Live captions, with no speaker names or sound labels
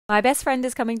My best friend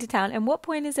is coming to town, and what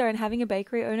point is there in having a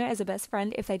bakery owner as a best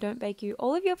friend if they don't bake you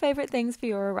all of your favorite things for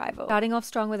your arrival? Starting off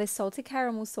strong with a salted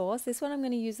caramel sauce. This one I'm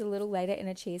going to use a little later in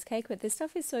a cheesecake, but this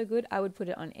stuff is so good I would put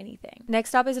it on anything.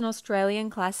 Next up is an Australian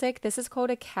classic. This is called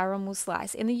a caramel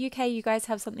slice. In the UK, you guys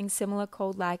have something similar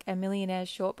called like a millionaire's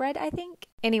shortbread, I think.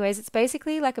 Anyways, it's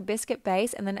basically like a biscuit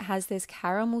base, and then it has this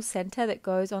caramel center that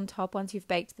goes on top once you've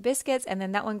baked the biscuits, and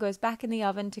then that one goes back in the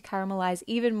oven to caramelize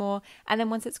even more, and then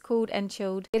once it's cooled and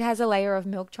chilled, it has a layer of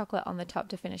milk chocolate on the top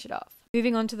to finish it off.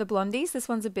 Moving on to the blondies, this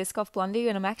one's a Biscoff blondie,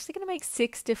 and I'm actually going to make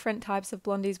 6 different types of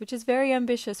blondies, which is very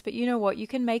ambitious, but you know what, you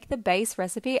can make the base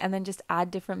recipe and then just add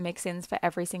different mix-ins for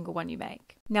every single one you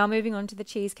make. Now moving on to the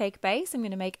cheesecake base, I'm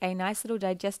going to make a nice little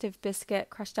digestive biscuit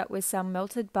crushed up with some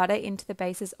melted butter into the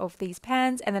bases of these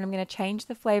pans, and then I'm going to change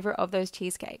the flavor of those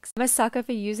cheesecakes. I'm a sucker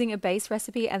for using a base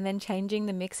recipe and then changing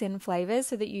the mix-in flavors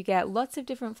so that you get lots of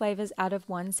different flavors out of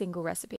one single recipe.